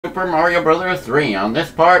Super Mario Bros. 3. On this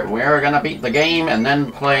part, we're gonna beat the game and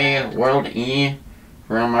then play World E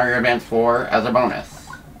from Mario Advance 4 as a bonus.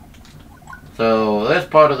 So this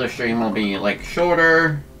part of the stream will be like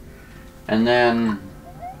shorter, and then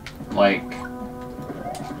like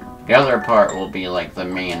the other part will be like the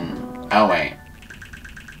main. Oh wait,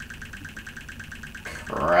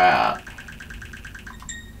 crap.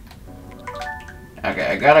 Okay,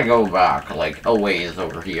 I gotta go back like a ways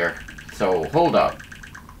over here. So hold up.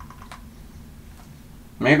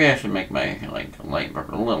 Maybe I should make my light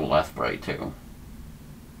a little less bright too.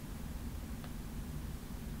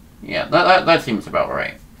 Yeah, that seems about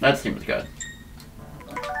right. That seems good.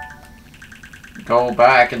 Go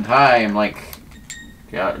back in time, like...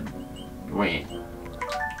 God, wait.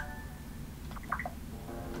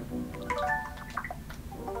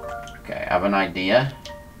 Okay, I have an idea.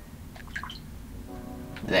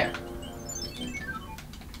 There.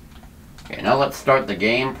 Okay, now let's start the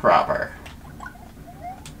game proper.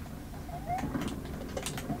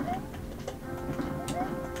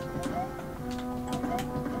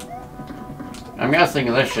 I'm guessing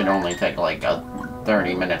this should only take like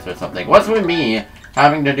 30 minutes or something. What's with me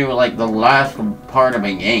having to do like the last part of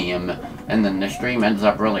a game and then the stream ends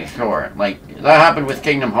up really short? Like, that happened with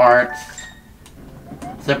Kingdom Hearts,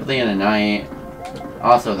 Symphony of the Night.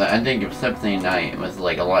 Also, the ending of Symphony of the Night was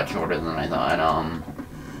like a lot shorter than I thought.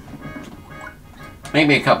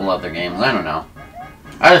 Maybe a couple other games, I don't know.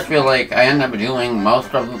 I just feel like I end up doing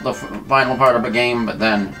most of the final part of a game, but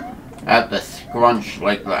then at the scrunch,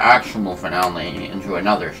 like the actual finale, into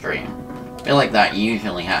another stream. I feel like that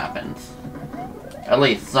usually happens. At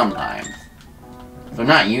least sometimes. So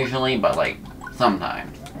not usually, but like,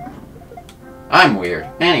 sometimes. I'm weird.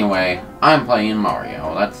 Anyway, I'm playing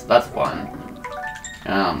Mario. That's fun.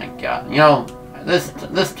 Oh my god. You know,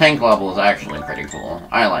 this tank level is actually pretty cool.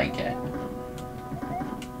 I like it.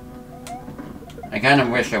 I kind of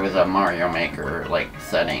wish it was a Mario Maker, like,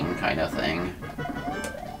 setting kind of thing.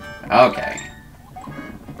 Okay.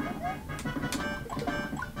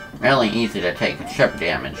 Really easy to take chip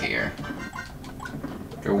damage here.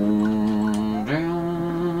 Oh,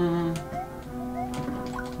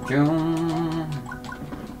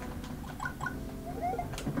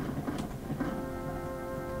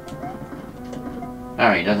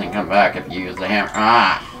 he doesn't come back if you use the hammer.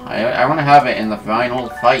 Ah! I want to have it in the final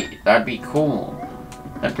fight. That'd be cool.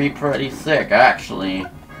 That'd be pretty sick, actually.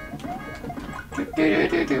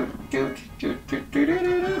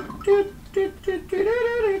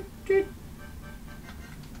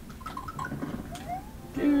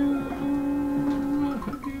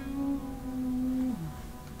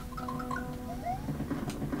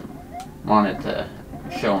 Wanted to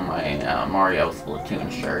show my Mario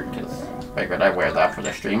Splatoon shirt, because I figured I'd wear that for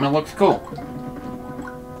the stream. It looks cool.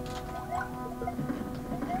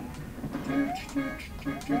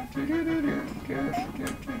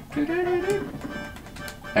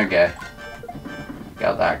 Okay.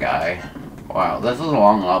 Got that guy. Wow, this is a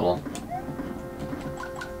long level.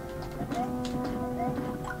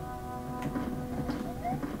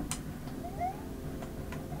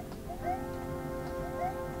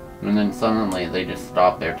 And then suddenly they just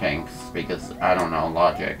stop their tanks because, I don't know,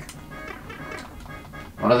 logic.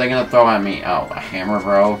 What are they gonna throw at me? Oh, a hammer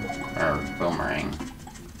bro? Or boomerang?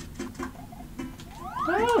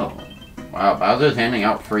 Oh! Wow, Bowser's handing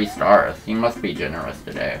out free stars. He must be generous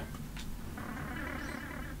today.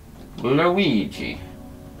 Luigi.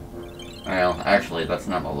 Well, actually, that's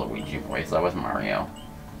not a Luigi voice. That was Mario.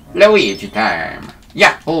 Luigi time!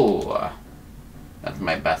 Yahoo! That's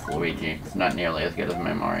my best Luigi. It's not nearly as good as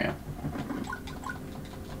my Mario.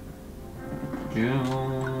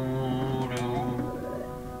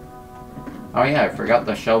 Oh yeah, I forgot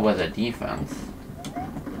the shell was a defense.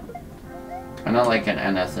 Kind of like an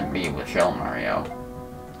SMB with Shell Mario.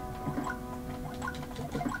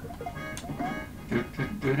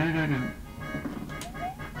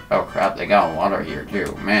 Oh crap, they got water here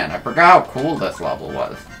too. Man, I forgot how cool this level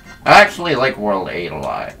was. I actually like World 8 a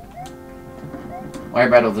lot. Way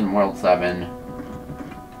better than World 7.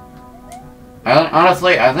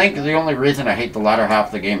 Honestly, I think the only reason I hate the latter half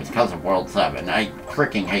of the game is because of World 7. I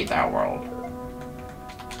freaking hate that world.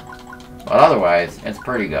 But otherwise, it's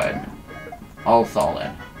pretty good. All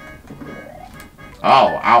solid.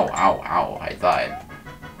 Oh, ow, ow, ow, I thought.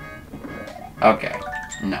 Okay.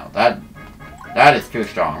 No, that is too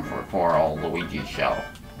strong for poor old Luigi's shell.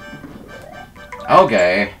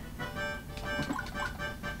 Okay.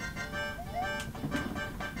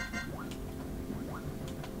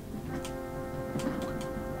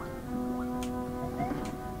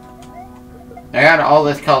 I added all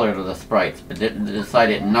this color to the sprites, but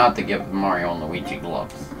decided not to give Mario and Luigi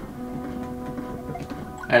gloves.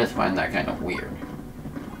 I just find that kind of weird.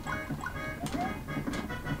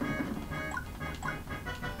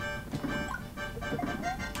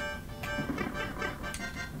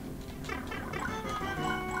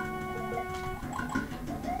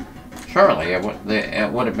 Surely it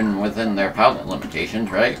would have been within their palette limitations,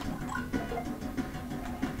 right?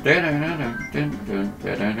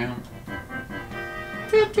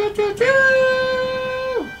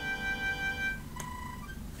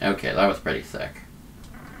 Okay, that was pretty sick.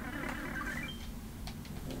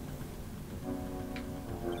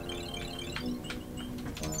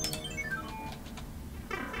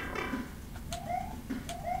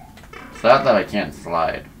 Sad that I can't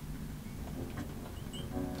slide.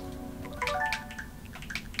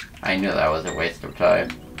 I knew that was a waste of time.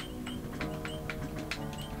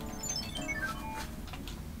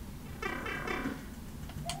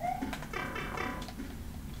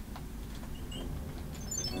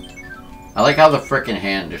 I like how the frickin'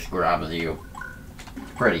 hand just grabs you.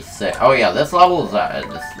 It's pretty sick. Oh yeah, this level is...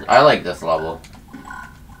 I like this level.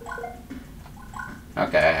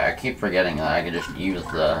 Okay, I keep forgetting that I can just use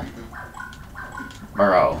the...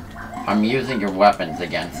 Bro, I'm using your weapons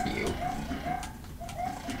against you.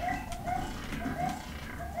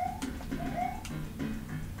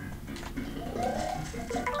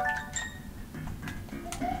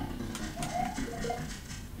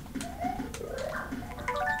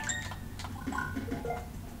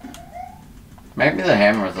 Maybe the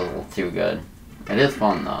hammer is a little too good. It is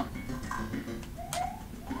fun though.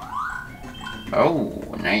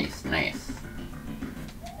 Oh, nice, nice.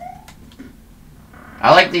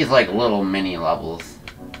 I like these like little mini levels.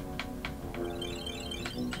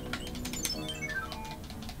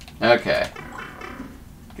 Okay.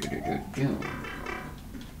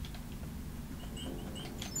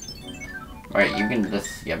 Wait, you can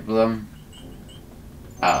just skip them?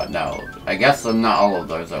 Oh, no. I guess not all of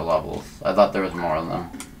those are levels. I thought there was more of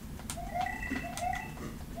them.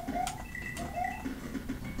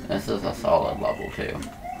 This is a solid level, too.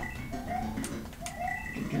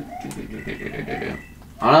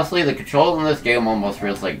 Honestly, the controls in this game almost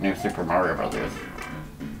feels like New Super Mario Brothers.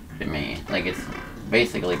 To me. Like, it's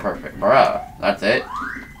basically perfect. Bruh, that's it?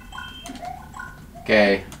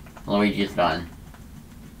 Okay, Luigi's done.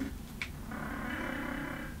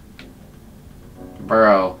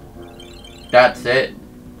 Bro, that's it?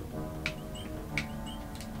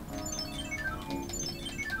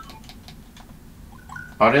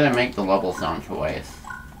 How did I make the level sound twice?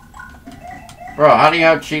 Bro, how do you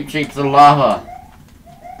have Cheep Cheeps in lava?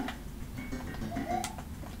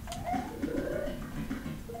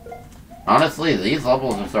 Honestly, these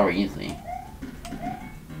levels are so easy.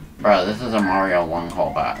 Bro, this is a Mario 1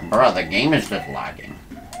 callback. Bro, the game is just lagging.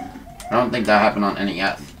 I don't think that happened on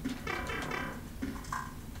NES.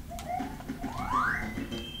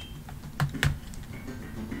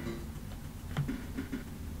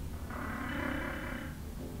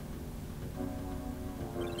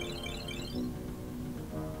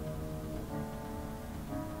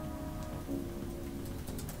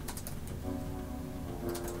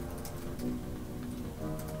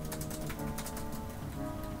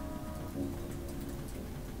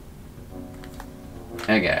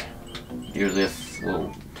 Okay, do this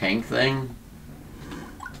little tank thing.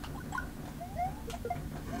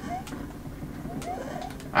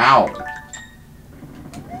 Ow!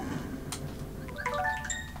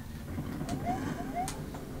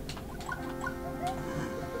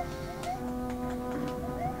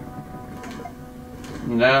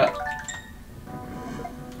 No.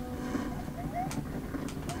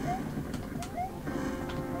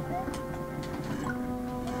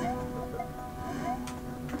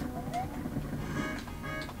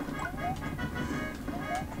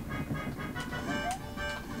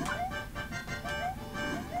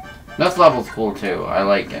 This level's cool too, I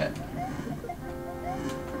like it.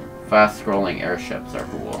 Fast scrolling airships are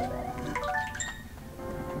cool.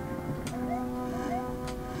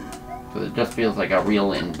 So it just feels like a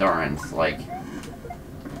real endurance, like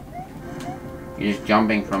you're just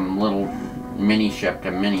jumping from little mini ship to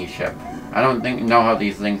mini ship. I don't know how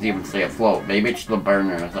these things even stay afloat. Maybe it's the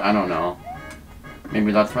burners, I don't know.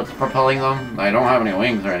 Maybe that's what's propelling them? I don't have any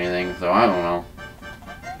wings or anything, so I don't know.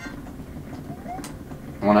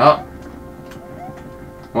 One up?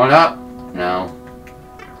 One up? No.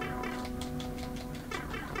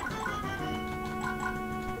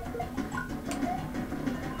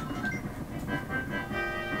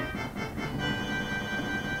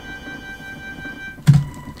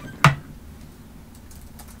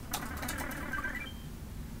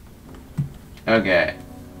 Okay.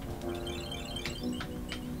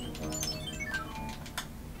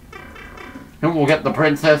 Who will get the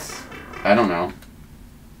princess? I don't know.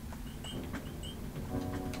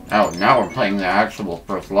 Oh, now we're playing the actual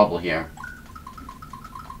first level here.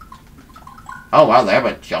 Oh wow, they have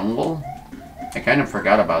a jungle? I kind of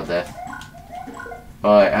forgot about this.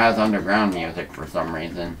 But it has underground music for some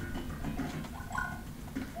reason.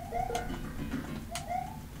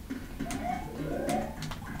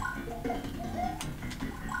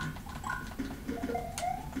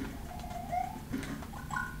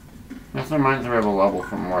 This reminds me of a level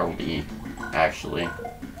from World E, actually.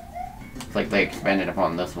 It's like they expanded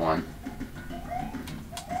upon this one.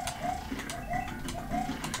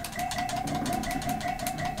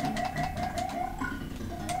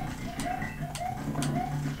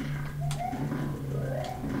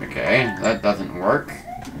 Okay, that doesn't work.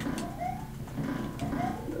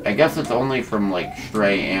 I guess it's only from, like,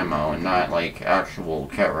 stray ammo and not, like, actual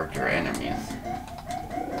character enemies.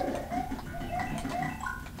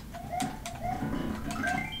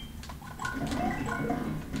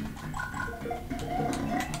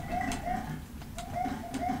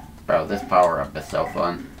 Bro, this power-up is so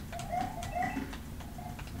fun.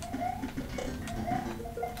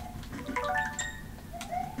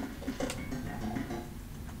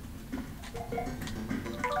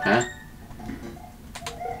 Huh?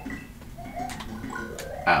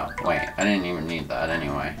 Oh, wait, I didn't even need that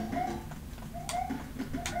anyway.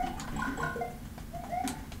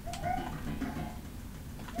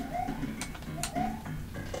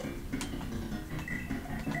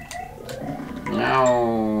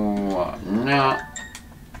 No, no.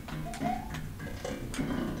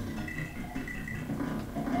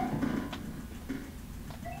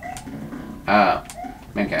 Oh,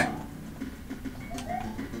 okay.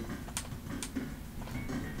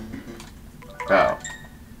 Oh.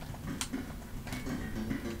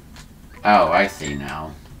 Oh, I see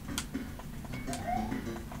now.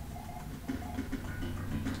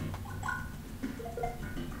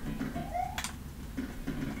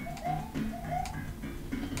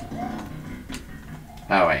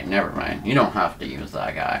 Oh wait, never mind. You don't have to use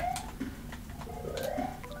that guy.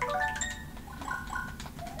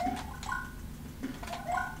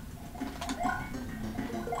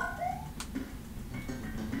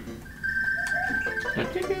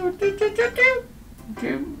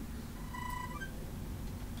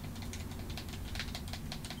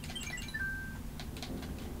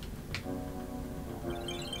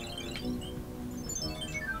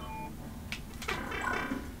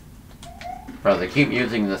 Bro, they keep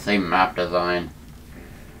using the same map design.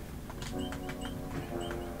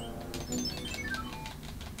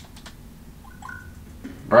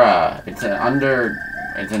 Bruh, it's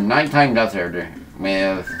a nighttime desert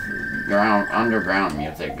with underground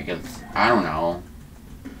music because, I don't know.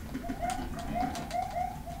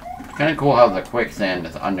 It's kinda cool how the quicksand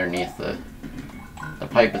is underneath the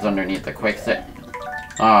pipe is underneath the quicksand.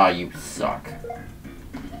 Ah, you suck.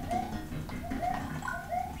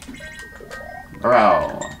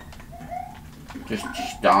 Bro. Just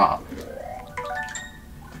stop.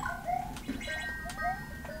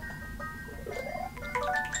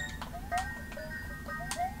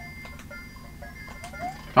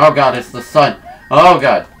 Oh god, it's the sun. Oh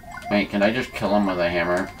god. Wait, can I just kill him with a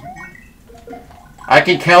hammer? I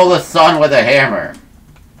can kill the sun with a hammer!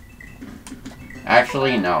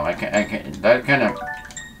 Actually, no. I can, that kind of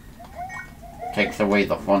takes away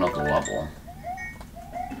the fun of the level.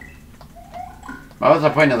 What was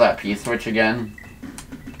the point of that P-switch again?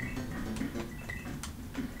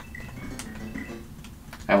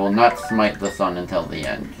 I will not smite the sun until the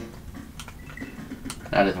end.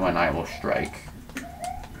 That is when I will strike.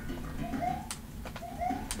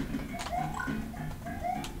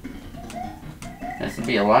 This would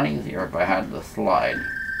be a lot easier if I had the slide.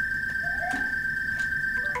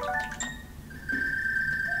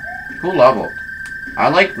 Cool level. I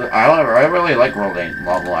really like World 8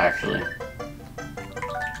 level actually.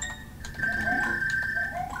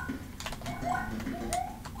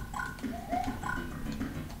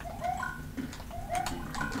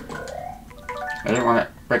 I didn't want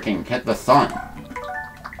to freaking hit the sun.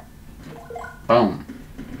 Boom.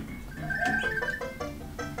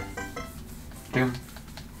 Boom.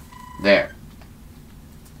 There.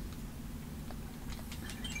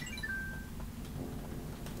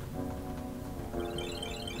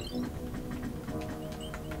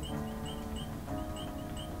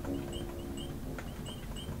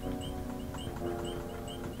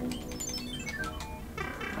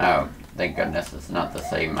 Oh, thank goodness it's not the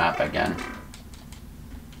same map again.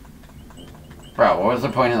 Bro, what was the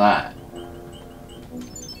point of that?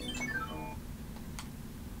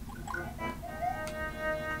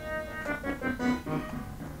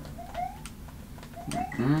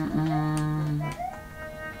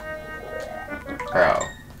 Bro.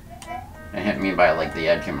 It hit me by, like, the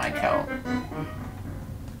edge of my coat.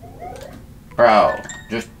 Bro.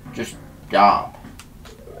 Just stop.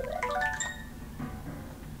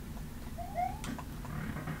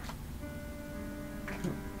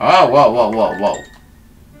 Oh, whoa.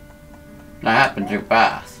 That happened too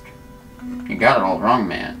fast. You got it all wrong,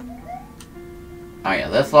 man. Oh yeah,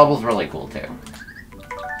 this level's really cool too.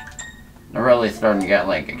 They're really starting to get,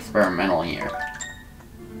 like, experimental here.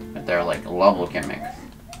 With their, like, level gimmicks.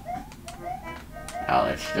 Oh,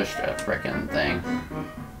 it's just a frickin' thing.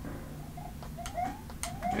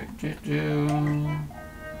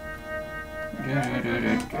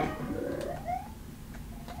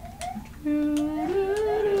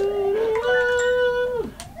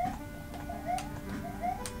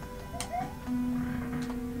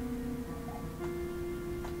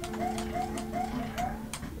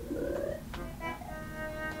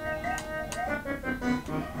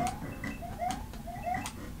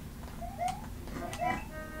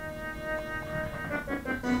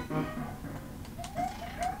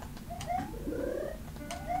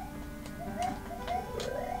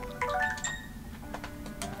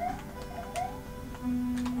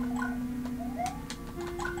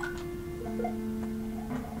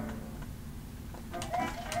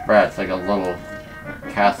 Bruh, it's like a little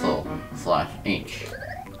castle / H.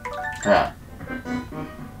 Bruh.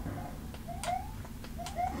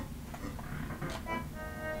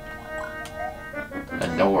 The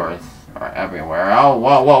doors are everywhere. Oh,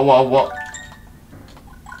 whoa.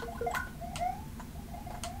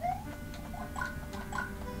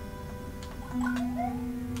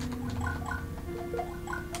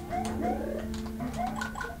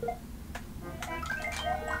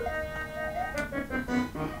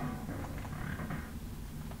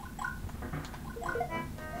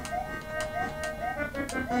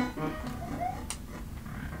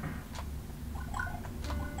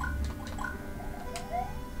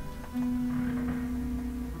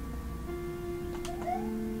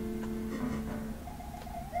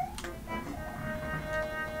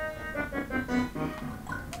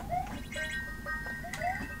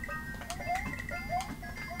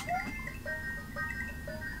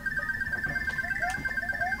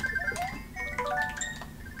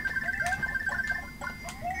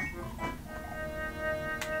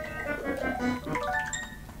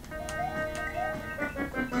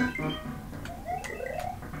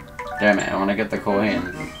 Damn it, I want to get the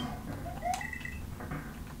coins.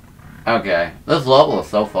 Okay, this level is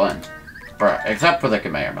so fun. Bruh, except for the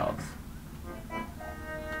conveyor belts.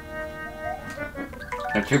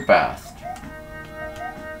 They're too fast.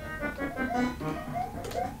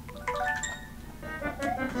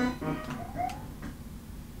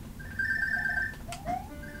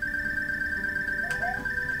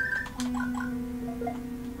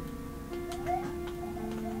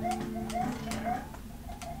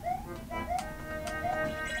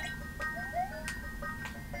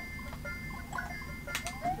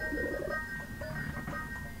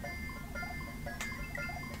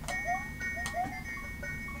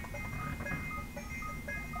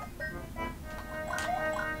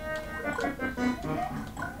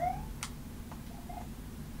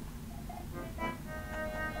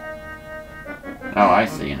 Oh, I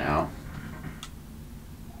see now.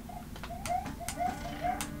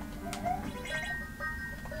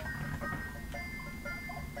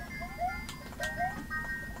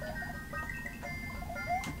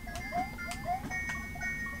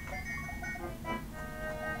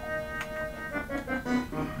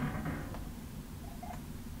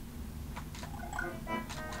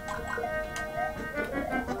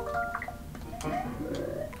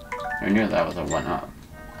 I knew that was a 1-up.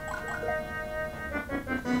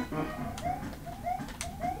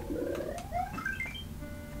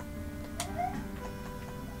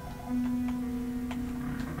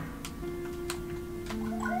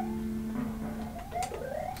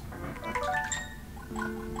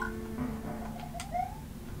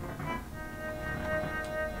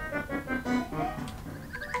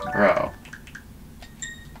 Bro.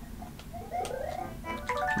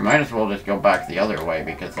 Might as well just go back the other way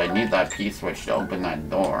because I need that P-switch to open that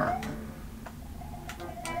door.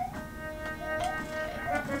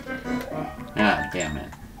 Ah, damn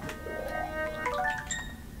it.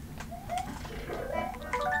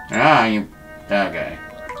 Ah, you... Okay.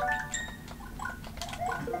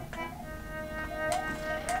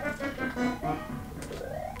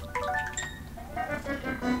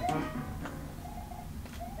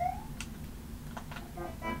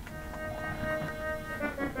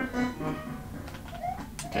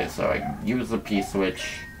 Okay, so I use the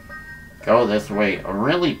P-switch go this way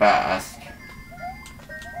really fast.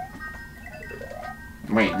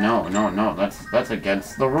 Wait, no, that's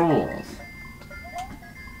against the rules.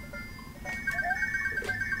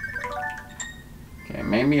 Okay,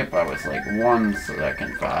 maybe if I was like 1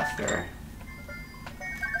 second faster.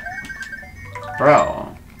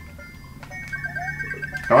 Bro.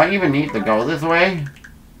 Do I even need to go this way?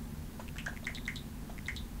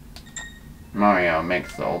 Mario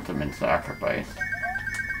makes the ultimate sacrifice.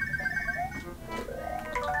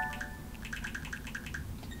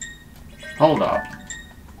 Hold up.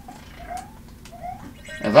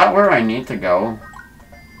 Is that where I need to go?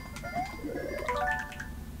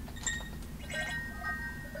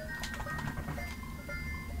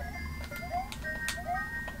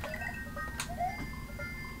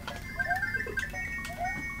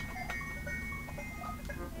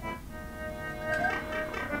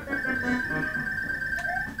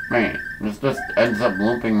 Wait, this just ends up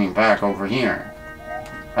looping me back over here.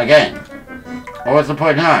 Again. What was the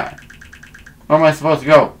point of that? Where am I supposed to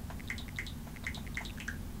go?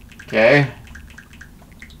 Okay.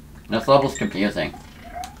 This level's confusing.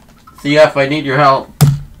 CF, I need your help.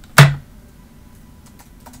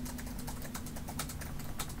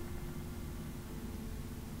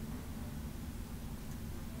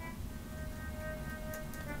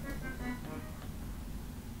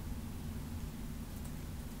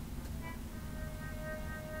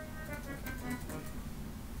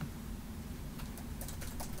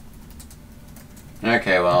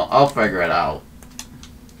 Okay, well, I'll figure it out.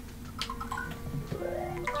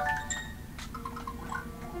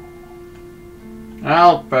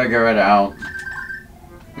 I'll figure it out.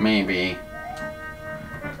 Maybe.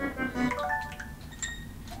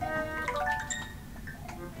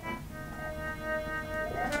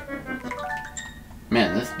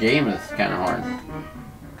 Man, this game is kind of hard.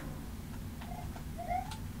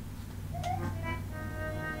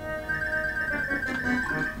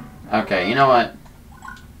 Okay, you know what?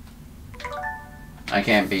 I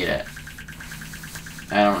can't beat it.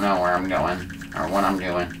 I don't know where I'm going, or what I'm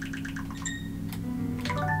doing.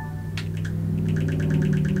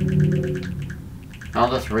 I'll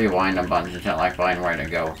just rewind a bunch until I find where to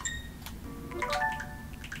go.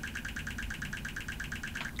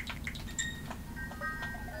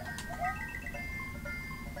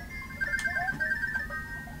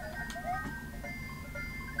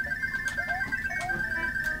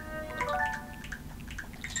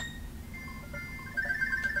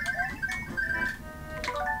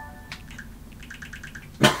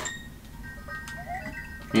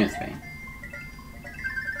 Excuse me.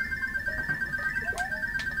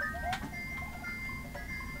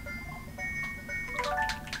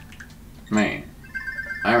 Wait,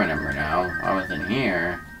 I remember now. I was in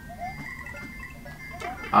here.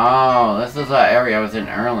 Oh, this is that area I was in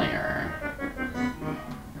earlier.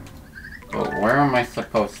 But where am I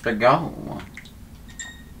supposed to go?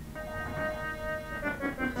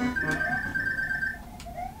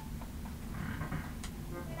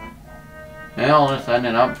 It all just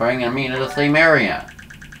ended up bringing me to the same area.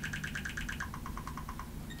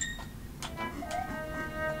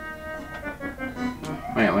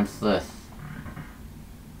 Wait, what's this?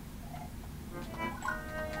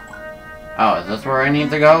 Oh, is this where I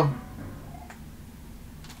need to go?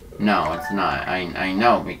 No, it's not. I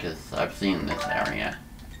know because I've seen this area.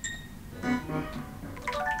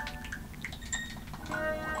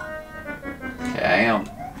 Okay,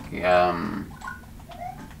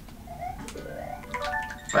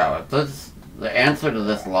 well, if this, the answer to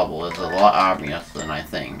this level is a lot obvious than I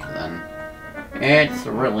think, then it's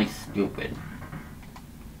really stupid.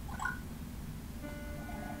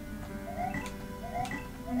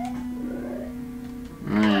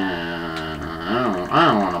 I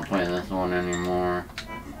don't want to play this one anymore.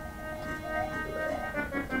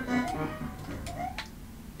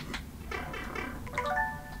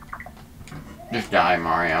 Just die,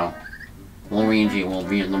 Mario. Luigi will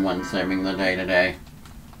be the one saving the day today.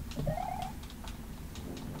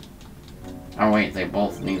 Oh wait, they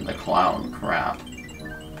both need the cloud. Crap.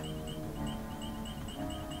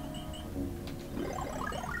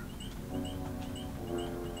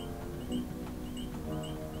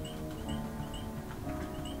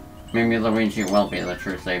 Maybe Luigi will be the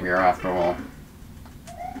true savior after all.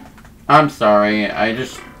 I'm sorry, I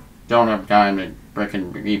just don't have time to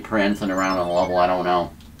frickin' be prancing around a level I don't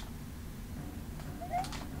know.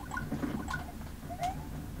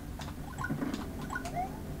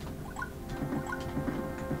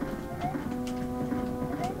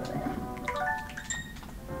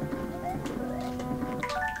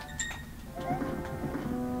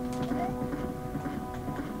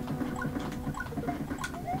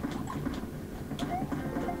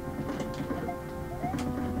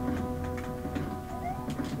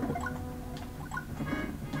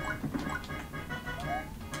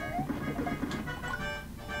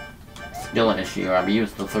 skill issue. I've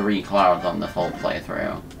used the 3 clouds on this whole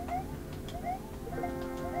playthrough.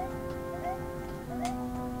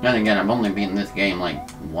 Then again, I've only beaten this game, like,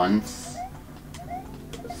 once.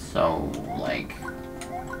 So, like...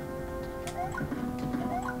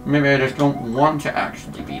 maybe I just don't want to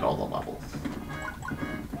actually beat all the levels.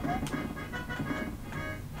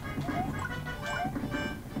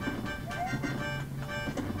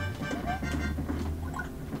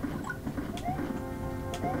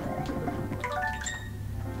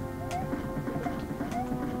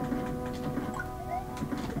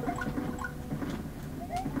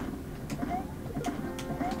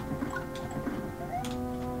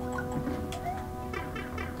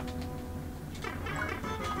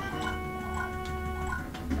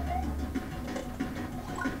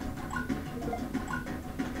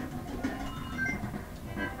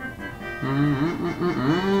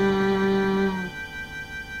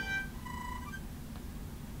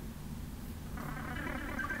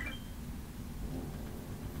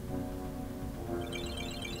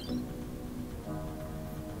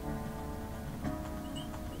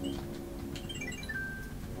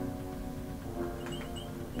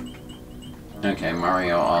 Okay,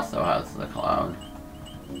 Mario also has the cloud.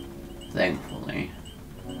 Thankfully.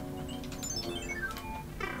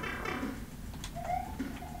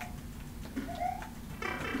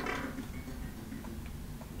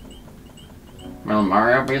 Will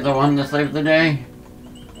Mario be the one to save the day?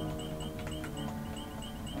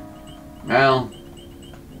 Well,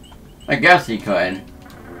 I guess he could.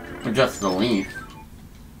 With just the leaf.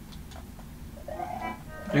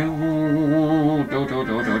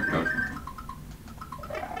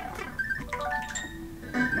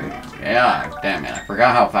 Yeah, damn it, I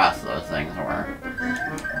forgot how fast those things were.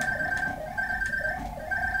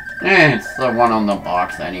 It's the one on the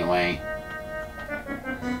box anyway.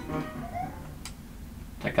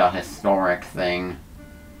 It's like a historic thing.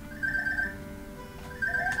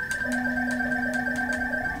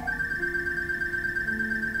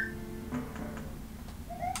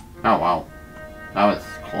 Oh wow, that was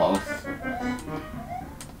close.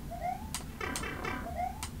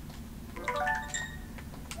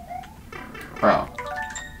 Bro,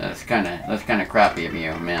 that's kind of crappy of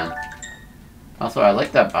you, man. Also, I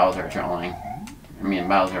like that Bowser drawing. I mean,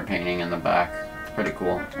 Bowser painting in the back. It's pretty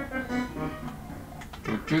cool.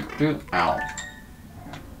 Ow.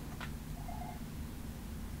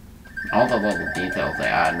 All the little details they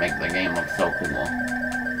add make the game look so cool.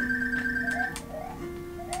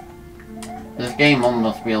 This game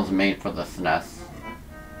almost feels made for the SNES.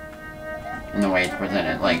 In the way it's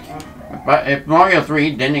presented. Like, if Mario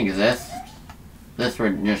 3 didn't exist, this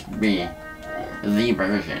would just be the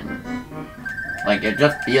version. Like, it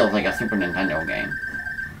just feels like a Super Nintendo game.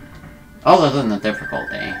 Other than the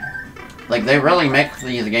difficulty. Like, they really make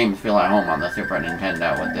these games feel at home on the Super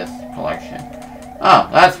Nintendo with this collection. Oh,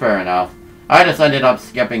 that's fair enough. I just ended up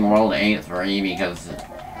skipping World 8-3 because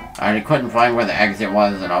I couldn't find where the exit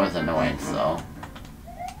was and I was annoyed, so...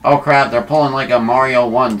 Oh crap, they're pulling like a Mario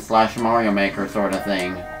 1/Mario Maker sort of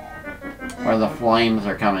thing. Where the flames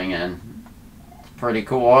are coming in. It's pretty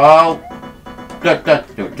cool. Oh!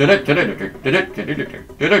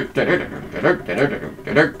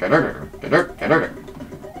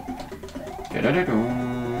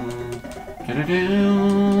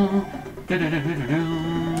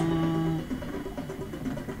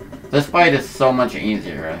 This fight is so much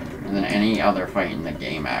easier than any other fight in the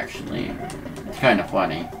game, actually. It's kind of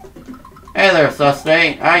funny. Hey there,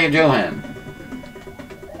 Sustate. How you doing?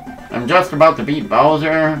 I'm just about to beat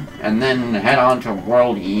Bowser, and then head on to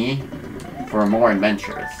World E for more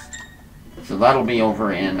adventures. So that'll be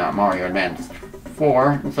over in Mario Advance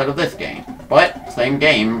 4 instead of this game. But, same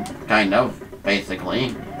game, kind of,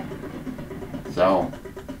 basically. So,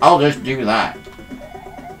 I'll just do that.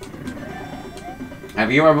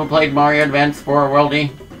 Have you ever played Mario Advance 4 World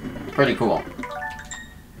E? It's pretty cool.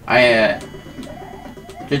 To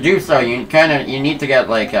do so, you need to get,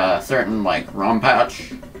 like, a certain, like, ROM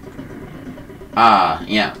patch.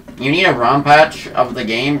 Yeah. You need a ROM patch of the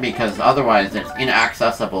game because otherwise it's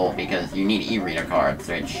inaccessible because you need e-reader cards,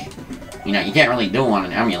 which, you know, you can't really do on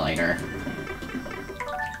an emulator.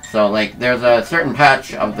 So, like, there's a certain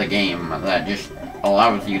patch of the game that just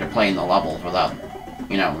allows you to play in the levels without,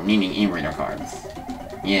 you know, needing e-reader cards.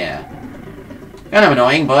 Yeah. Kind of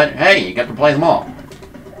annoying, but hey, you get to play them all.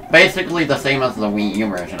 Basically the same as the Wii U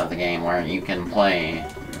version of the game, where you can play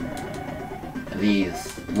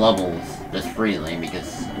these levels just freely,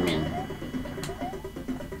 because, I mean,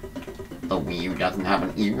 the Wii U doesn't have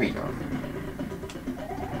an e-reader.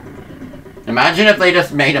 Imagine if they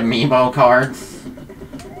just made amiibo cards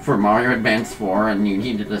for Mario Advance 4 and you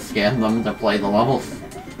needed to scan them to play the levels.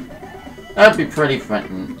 That'd be pretty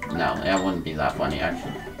fun. No, that wouldn't be that funny,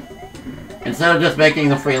 actually. Instead of just making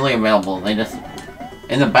them freely available, they just...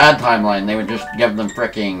 In the bad timeline, they would just give them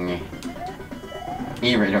fricking...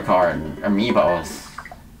 e-reader card amiibos.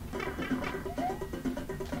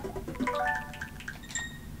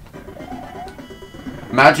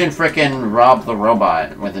 Imagine frickin' Rob the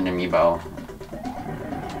Robot with an amiibo.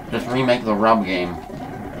 Just remake the Rob game.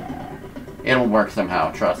 It'll work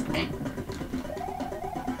somehow, trust me.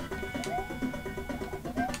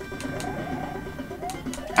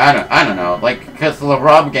 I don't know, like, because the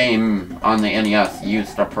Rob game on the NES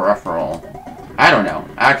used a peripheral. I don't know,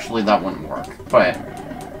 actually that wouldn't work, but...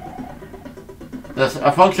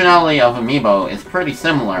 A functionality of Amiibo is pretty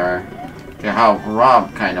similar to how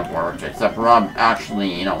Rob kind of works, except Rob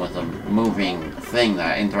actually, you know, was a moving thing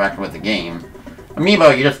that interacted with the game.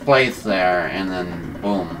 Amiibo, you just place there, and then,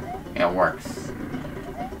 boom, it works.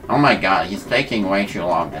 Oh my god, he's taking way too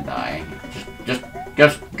long to die. Just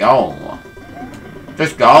go.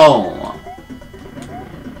 Just go!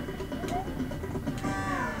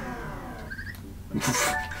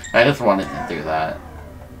 I just wanted to do that.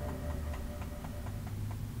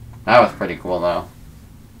 That was pretty cool, though.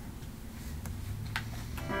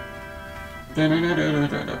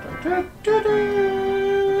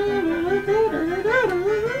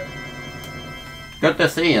 Good to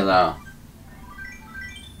see you, though.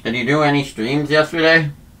 Did you do any streams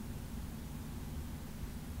yesterday?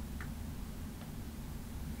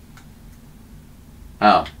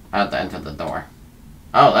 Oh, I have to enter the door.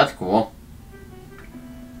 Oh, that's cool.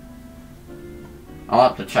 I'll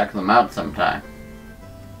have to check them out sometime.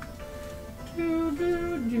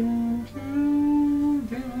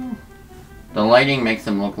 The lighting makes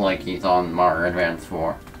him look like he's on Mario Advance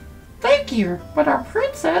 4. Thank you, but our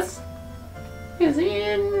princess is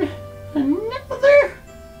in another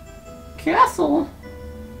castle.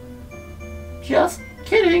 Just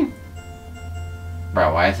kidding.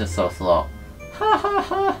 Bro, why is this so slow? Ha ha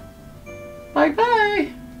ha! Bye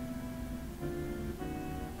bye!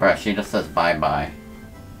 Bro, she just says bye bye.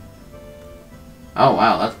 Oh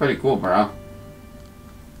wow, that's pretty cool, bro.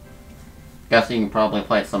 Guess you can probably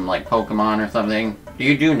play some, like, Pokemon or something. Do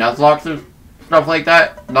you do Nuzlocke or stuff like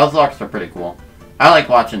that? Nuzlocke are pretty cool. I like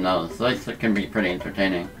watching those. Those can be pretty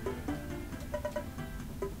entertaining.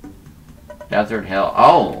 Desert Hill.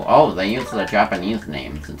 Oh, they use the Japanese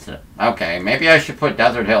names instead. Okay, maybe I should put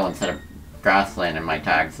Desert Hill instead of Grassland in my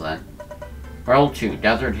tags then. World 2,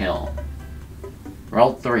 Desert Hill.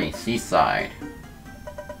 World 3, Seaside.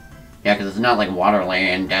 Yeah, because it's not like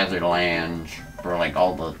Waterland, Desert Land, for like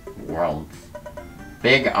all the worlds.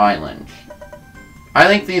 Big Island. I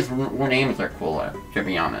think these names are cooler, to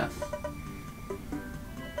be honest.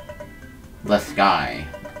 The Sky.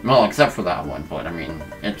 Well, except for that one, but I mean,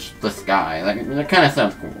 it's the Sky. That kind of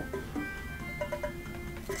sounds cool.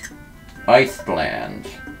 Iceland.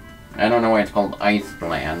 I don't know why it's called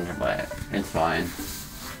Iceland, but it's fine.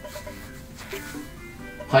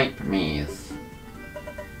 Pipe Maze.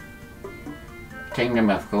 Kingdom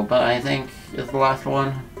of Koopa, I think, is the last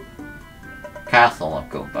one. Castle of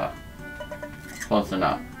Koopa. Close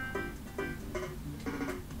enough.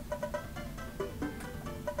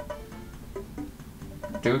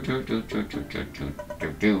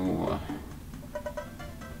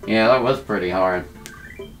 Yeah, that was pretty hard.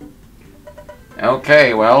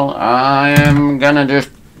 Okay, well, I am gonna just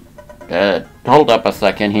hold up a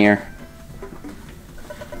second here.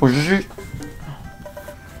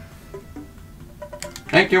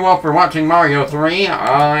 Thank you all for watching Mario 3.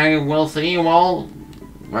 I will see you all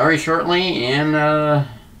very shortly in the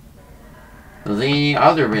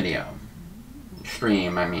other video.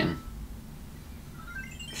 Stream, I mean.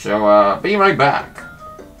 So, be right back.